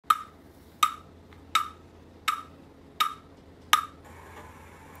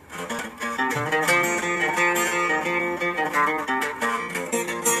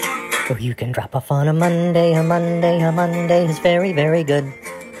you can drop off on a Monday, a Monday, a Monday is very, very good.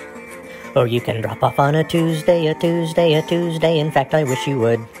 Or you can drop off on a Tuesday, a Tuesday, a Tuesday, in fact I wish you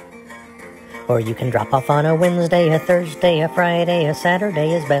would. Or you can drop off on a Wednesday, a Thursday, a Friday, a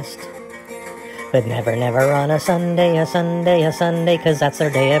Saturday is best. But never, never on a Sunday, a Sunday, a Sunday, 'cause that's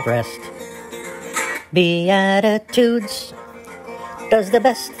their day of rest. Beatitudes does the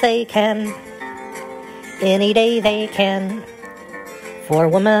best they can, any day they can, for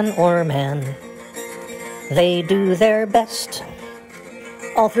woman or man. They do their best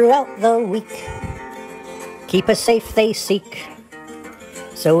all throughout the week, keep us safe they seek.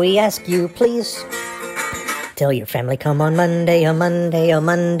 So we ask you please, tell your family come on Monday, a Monday, a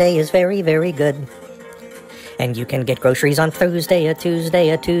Monday is very, very good. And you can get groceries on Tuesday, a Tuesday,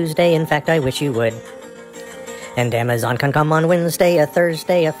 a Tuesday, in fact I wish you would. And Amazon can come on Wednesday, a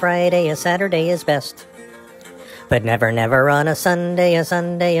Thursday, a Friday, a Saturday is best. But never, never on a Sunday, a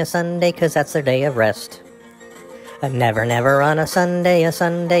Sunday, a Sunday, 'cause that's their day of rest. Never, never on a Sunday, a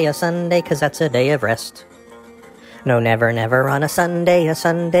Sunday, a Sunday, 'cause that's a day of rest. No, never, never on a Sunday, a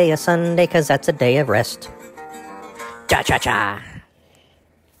Sunday, a Sunday, 'cause that's a day of rest. Cha-cha-cha!